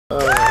Hey,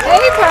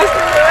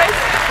 Pastor Lewis.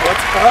 What's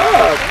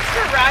up? Thanks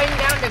for riding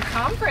down to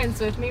conference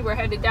with me. We're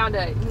headed down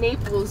to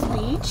Naples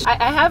Beach.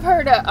 I have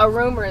heard a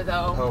rumor,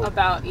 though,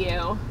 about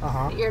you.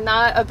 You're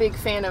not a big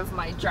fan of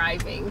my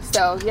driving.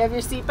 So, you have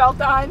your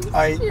seatbelt on?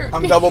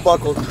 I'm double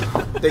buckled.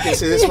 They can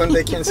see this one,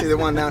 they can't see the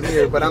one down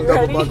here, but I'm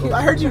double buckled.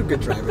 I heard you're a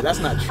good driver. That's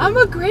not true. I'm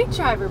a great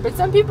driver, but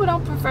some people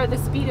don't prefer the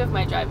speed of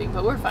my driving,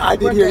 but we're fine. I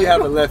did hear you have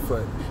a left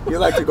foot. You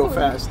like to go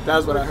fast.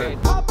 That's what I heard.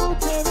 Carpool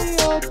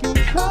karaoke,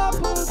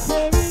 carpool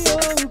karaoke.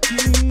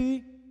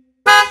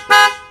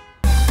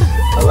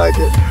 I like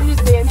it. We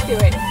just dance to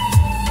it.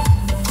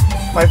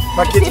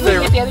 My kid's See if we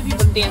can favorite. get the other people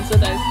to dance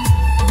with us.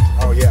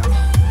 Oh yeah.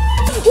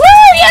 Woo!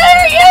 Yeah,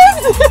 there he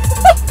is!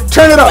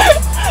 Turn it up.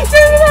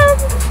 Turn it up.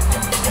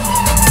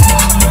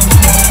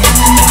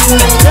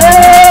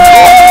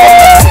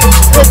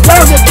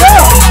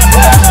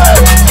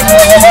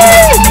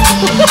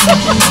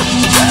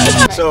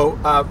 So,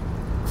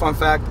 fun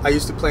fact, I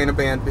used to play in a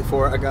band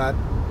before I got,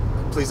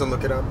 please don't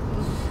look it up,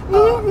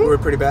 we were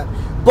pretty bad.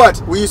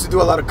 But we used to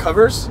do a lot of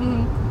covers.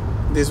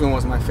 This one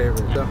was my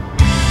favorite. So.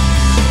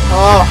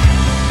 Oh.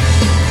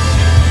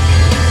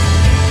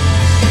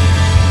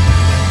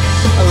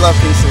 I love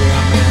Pizza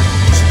Leon,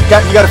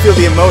 man. You gotta feel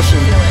the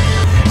emotion.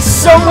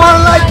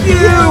 Someone like you,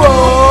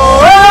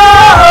 oh,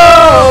 oh,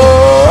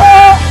 oh,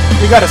 oh.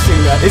 You gotta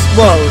sing that, it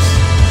flows.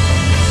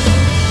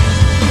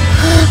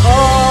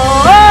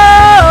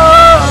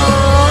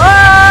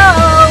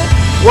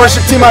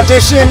 Worship team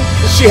audition.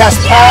 She has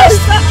passed.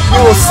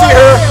 You will see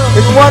her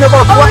in one of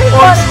our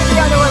platforms.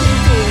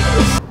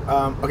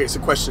 Okay, so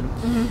question.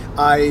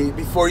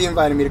 Before you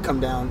invited me to come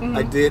down,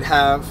 I did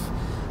have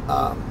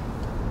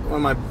one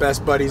of my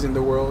best buddies in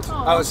the world.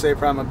 I would say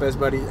probably my best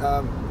buddy.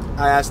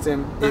 I asked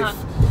him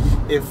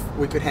if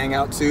we could hang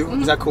out too.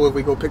 Is that cool if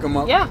we go pick him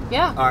up? Yeah,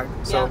 yeah. All right,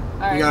 so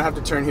you're gonna have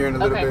to turn here in a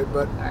little bit,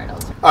 but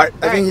all right,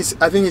 I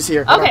think he's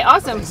here. Okay,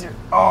 awesome.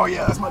 Oh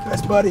yeah, that's my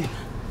best buddy.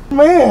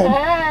 Man.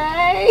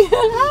 Hey.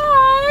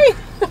 Hi.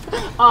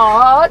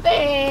 Aw,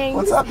 thanks.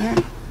 What's up, man?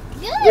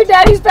 Good. Your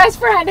daddy's best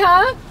friend,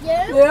 huh?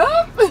 Yeah.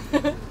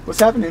 Yep.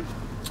 What's happening?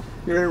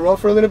 You ready to roll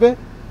for a little bit?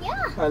 Yeah.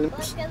 All right,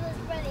 Let's get this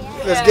ready.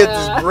 let's get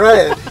this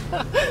bread.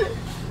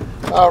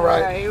 All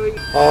right.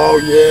 Oh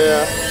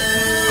yeah.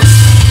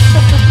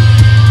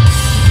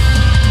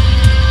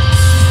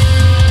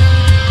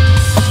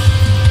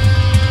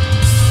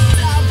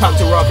 Time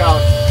to rock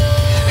out.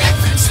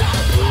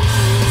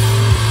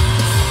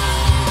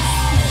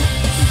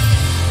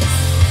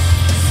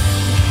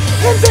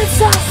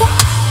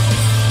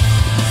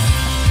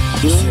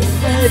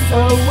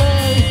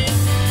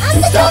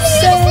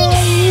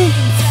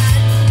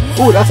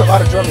 Ooh, that's a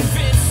lot of drumming.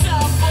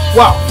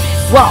 Wow,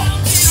 wow.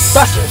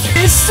 Faster.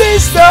 This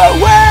is the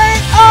way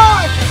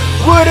I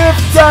would have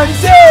done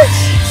this.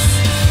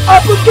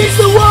 Up against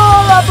the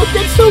wall, up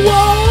against the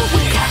wall.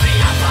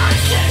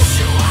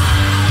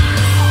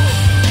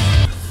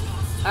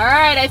 All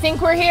right, I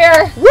think we're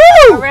here. Woo!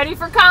 We're ready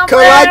for conference.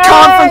 Collide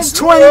Conference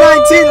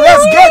 2019.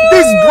 Let's get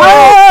this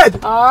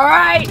bread. All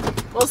right,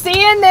 we'll see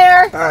you in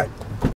there. All right.